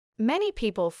Many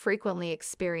people frequently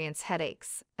experience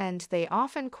headaches, and they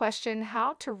often question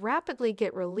how to rapidly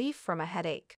get relief from a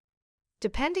headache.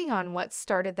 Depending on what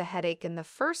started the headache in the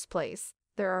first place,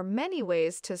 there are many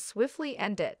ways to swiftly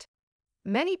end it.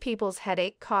 Many people's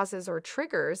headache causes or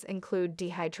triggers include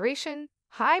dehydration,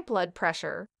 high blood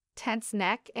pressure, tense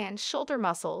neck and shoulder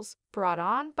muscles brought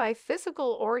on by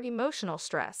physical or emotional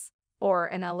stress, or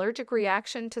an allergic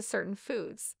reaction to certain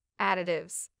foods,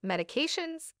 additives,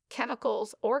 medications,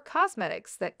 chemicals, or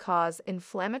cosmetics that cause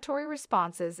inflammatory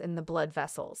responses in the blood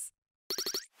vessels.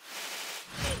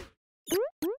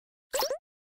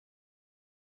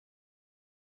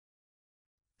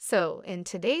 So, in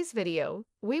today's video,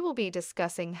 we will be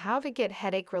discussing how to get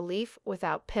headache relief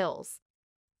without pills.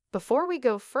 Before we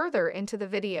go further into the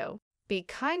video, be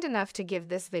kind enough to give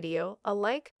this video a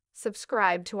like,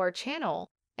 subscribe to our channel,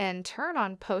 and turn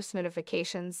on post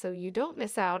notifications so you don't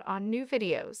miss out on new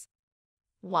videos.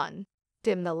 1.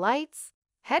 Dim the lights.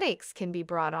 Headaches can be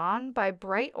brought on by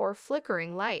bright or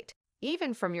flickering light,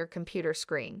 even from your computer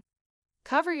screen.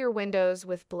 Cover your windows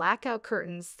with blackout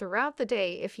curtains throughout the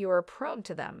day if you are prone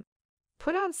to them.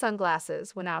 Put on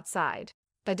sunglasses when outside.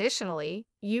 Additionally,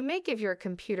 you may give your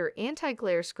computer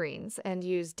anti-glare screens and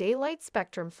use daylight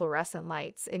spectrum fluorescent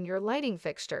lights in your lighting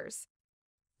fixtures.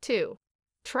 2.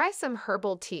 Try some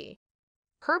herbal tea.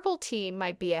 Herbal tea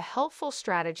might be a helpful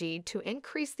strategy to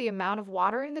increase the amount of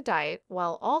water in the diet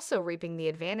while also reaping the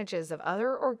advantages of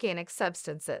other organic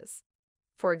substances.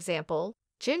 For example,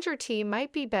 ginger tea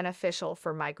might be beneficial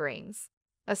for migraines.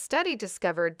 A study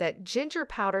discovered that ginger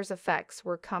powder's effects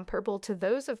were comparable to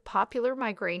those of popular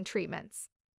migraine treatments.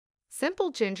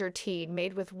 Simple ginger tea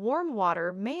made with warm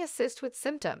water may assist with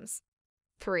symptoms.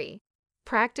 3.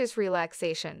 Practice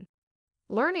relaxation.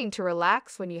 Learning to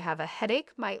relax when you have a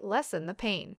headache might lessen the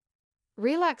pain.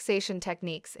 Relaxation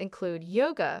techniques include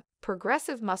yoga,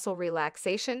 progressive muscle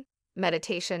relaxation,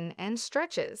 meditation, and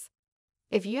stretches.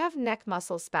 If you have neck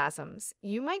muscle spasms,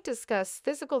 you might discuss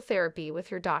physical therapy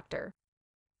with your doctor.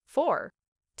 4.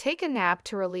 Take a nap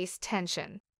to release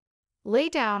tension. Lay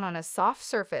down on a soft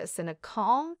surface in a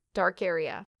calm, dark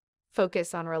area.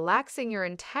 Focus on relaxing your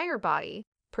entire body,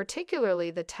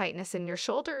 particularly the tightness in your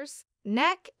shoulders,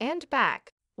 neck, and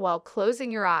back, while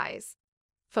closing your eyes.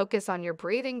 Focus on your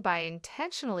breathing by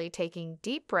intentionally taking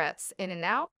deep breaths in and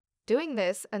out, doing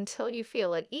this until you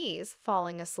feel at ease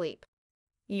falling asleep.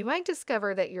 You might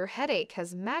discover that your headache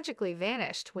has magically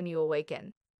vanished when you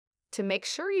awaken. To make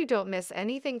sure you don't miss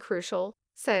anything crucial,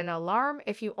 set an alarm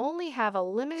if you only have a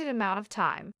limited amount of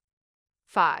time.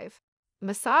 5.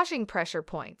 Massaging pressure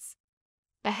points.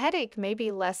 A headache may be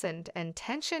lessened and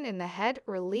tension in the head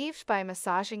relieved by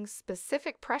massaging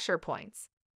specific pressure points.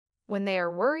 When they are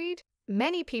worried,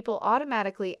 many people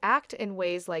automatically act in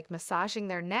ways like massaging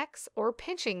their necks or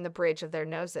pinching the bridge of their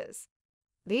noses.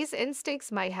 These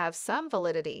instincts might have some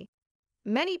validity.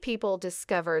 Many people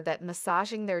discover that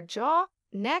massaging their jaw,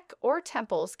 neck, or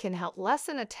temples can help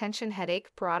lessen a tension headache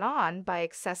brought on by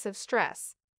excessive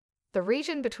stress. The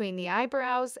region between the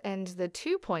eyebrows and the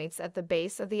 2 points at the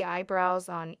base of the eyebrows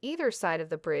on either side of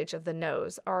the bridge of the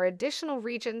nose are additional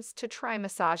regions to try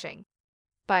massaging.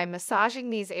 By massaging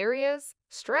these areas,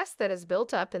 stress that is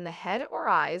built up in the head or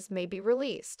eyes may be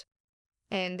released.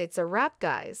 And it's a wrap,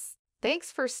 guys.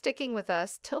 Thanks for sticking with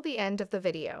us till the end of the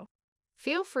video.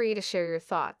 Feel free to share your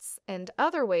thoughts and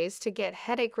other ways to get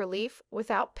headache relief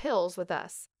without pills with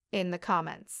us in the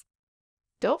comments.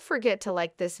 Don't forget to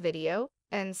like this video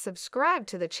and subscribe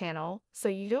to the channel so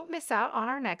you don't miss out on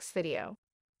our next video.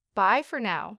 Bye for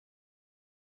now.